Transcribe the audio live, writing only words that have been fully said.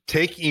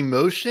Take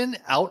emotion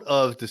out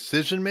of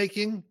decision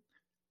making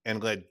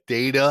and let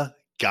data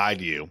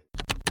guide you.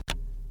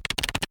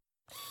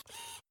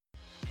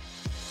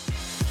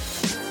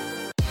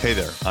 Hey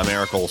there, I'm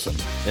Eric Olson.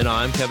 And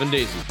I'm Kevin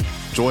Daisy.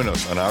 Join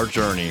us on our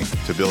journey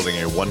to building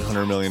a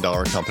 $100 million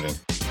company.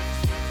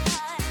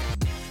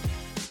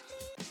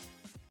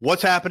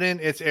 What's happening?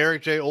 It's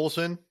Eric J.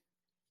 Olson.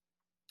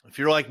 If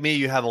you're like me,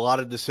 you have a lot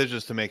of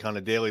decisions to make on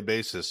a daily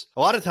basis. A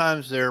lot of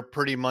times they're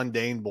pretty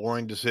mundane,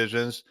 boring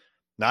decisions,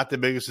 not the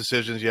biggest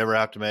decisions you ever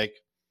have to make.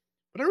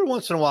 But every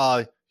once in a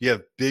while, you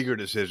have bigger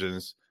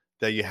decisions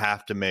that you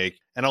have to make.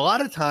 And a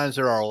lot of times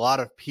there are a lot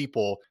of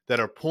people that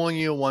are pulling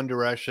you in one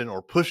direction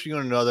or pushing you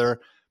in another.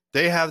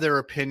 They have their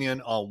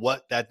opinion on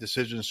what that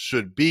decision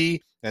should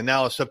be. And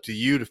now it's up to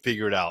you to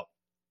figure it out.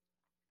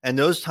 And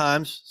those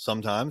times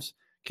sometimes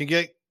can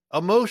get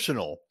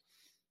emotional.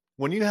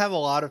 When you have a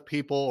lot of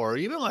people or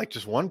even like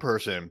just one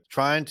person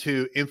trying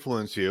to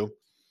influence you,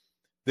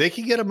 they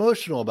can get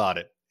emotional about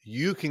it.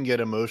 You can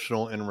get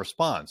emotional in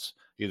response,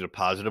 either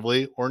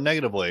positively or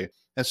negatively.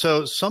 And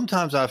so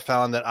sometimes I've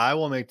found that I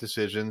will make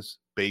decisions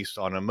based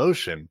on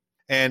emotion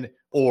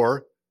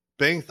or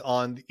based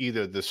on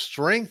either the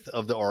strength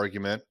of the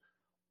argument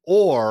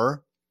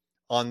or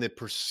on the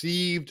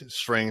perceived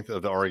strength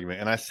of the argument.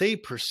 And I say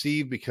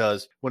perceived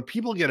because when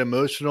people get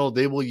emotional,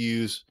 they will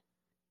use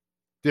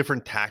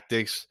different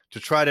tactics to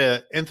try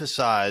to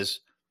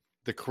emphasize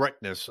the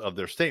correctness of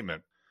their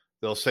statement.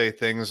 They'll say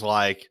things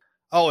like,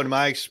 oh, in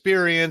my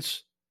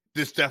experience,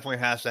 this definitely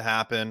has to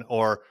happen,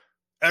 or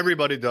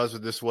everybody does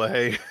it this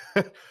way.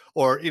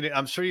 Or,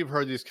 I'm sure you've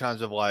heard these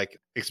kinds of like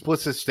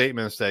explicit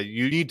statements that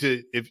you need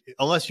to,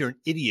 unless you're an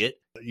idiot,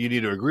 you need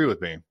to agree with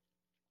me.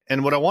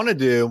 And what I want to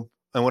do,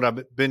 and what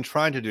I've been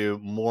trying to do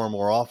more and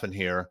more often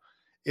here,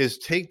 is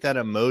take that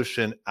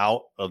emotion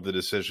out of the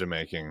decision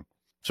making.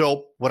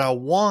 So what I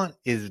want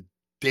is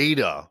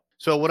data.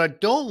 So what I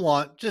don't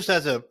want, just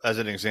as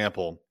an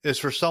example, is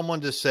for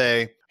someone to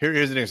say,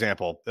 here's an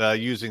example,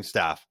 using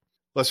staff.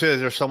 Let's say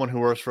there's someone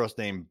who works for us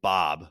named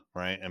Bob,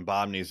 right? And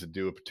Bob needs to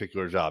do a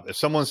particular job. If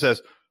someone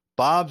says,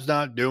 Bob's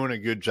not doing a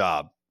good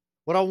job,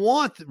 what I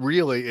want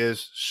really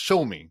is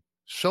show me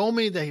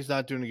that he's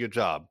not doing a good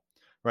job,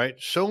 right?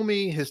 Show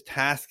me his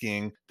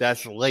tasking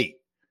that's late,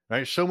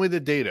 right? Show me the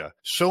data.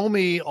 Show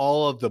me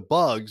all of the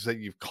bugs that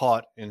you've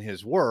caught in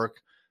his work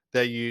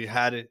that you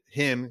had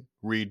him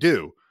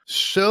redo.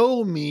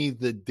 Show me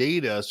the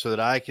data so that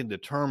I can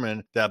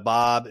determine that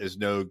Bob is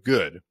no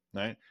good,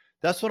 right?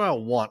 That's what I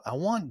want. I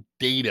want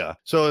data.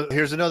 So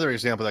here's another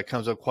example that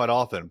comes up quite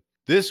often.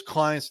 This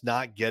client's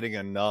not getting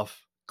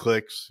enough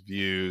clicks,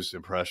 views,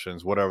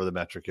 impressions, whatever the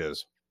metric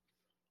is.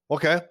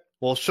 Okay,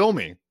 well, show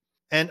me.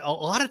 And a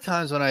lot of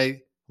times when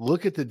I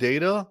look at the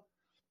data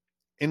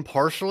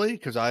impartially,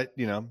 because I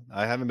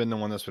haven't been the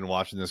one that's been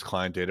watching this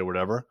client data,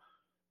 whatever,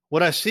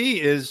 what I see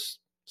is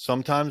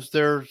sometimes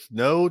there's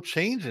no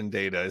change in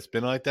data. It's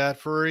been like that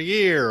for a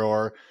year,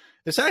 or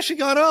it's actually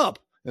gone up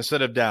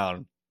instead of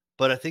down.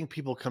 But I think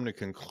people come to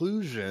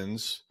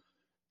conclusions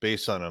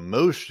based on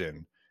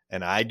emotion.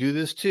 And I do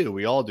this too.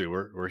 We all do.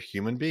 We're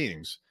human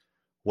beings.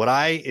 What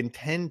I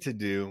intend to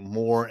do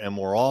more and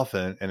more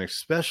often, and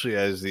especially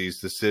as these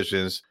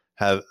decisions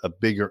have a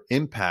bigger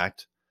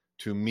impact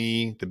to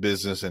me, the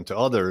business, and to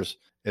others,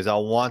 is I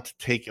want to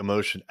take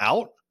emotion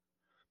out.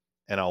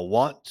 And I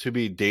want to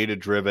be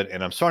data-driven,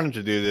 and I'm starting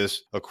to do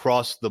this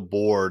across the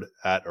board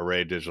at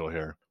Array Digital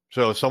here.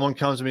 So if someone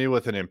comes to me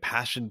with an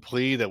impassioned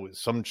plea that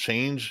some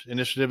change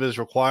initiative is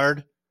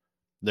required,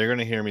 they're going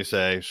to hear me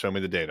say, show me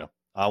the data.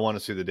 I want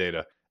to see the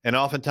data. And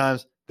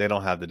oftentimes, they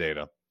don't have the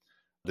data.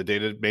 The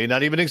data may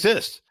not even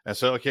exist. And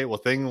so, okay, well,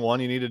 thing one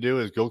you need to do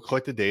is go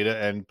collect the data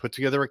and put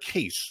together a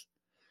case,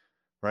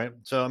 right?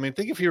 So,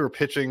 think if you were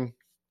pitching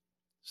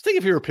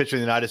the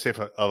United States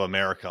of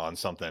America on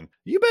something,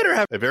 you better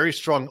have a very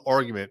strong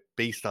argument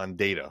based on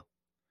data.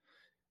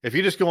 If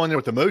you just go in there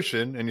with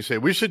emotion and you say,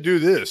 we should do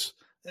this,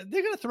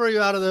 they're going to throw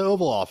you out of the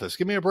Oval Office.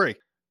 Give me a break.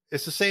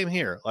 It's the same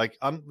here.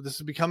 This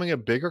is becoming a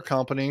bigger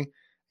company,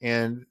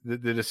 and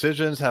the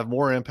decisions have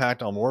more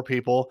impact on more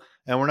people.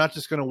 And we're not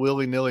just going to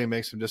willy-nilly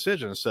make some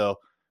decisions. So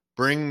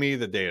bring me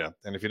the data.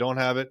 And if you don't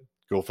have it,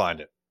 go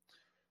find it.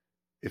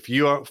 If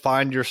you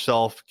find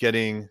yourself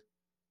getting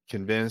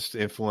convinced,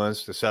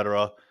 influenced,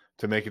 etc.,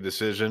 to make a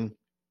decision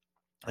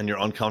and you're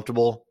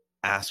uncomfortable,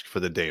 ask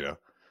for the data.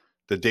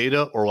 The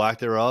data or lack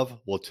thereof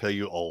will tell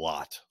you a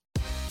lot.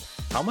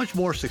 How much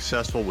more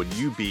successful would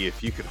you be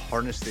if you could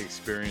harness the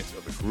experience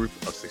of a group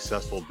of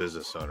successful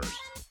business owners?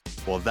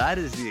 Well, that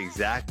is the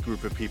exact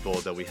group of people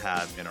that we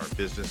have in our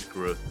Business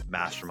Growth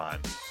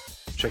Mastermind.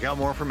 Check out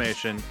more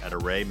information at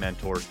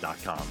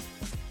arraymentors.com.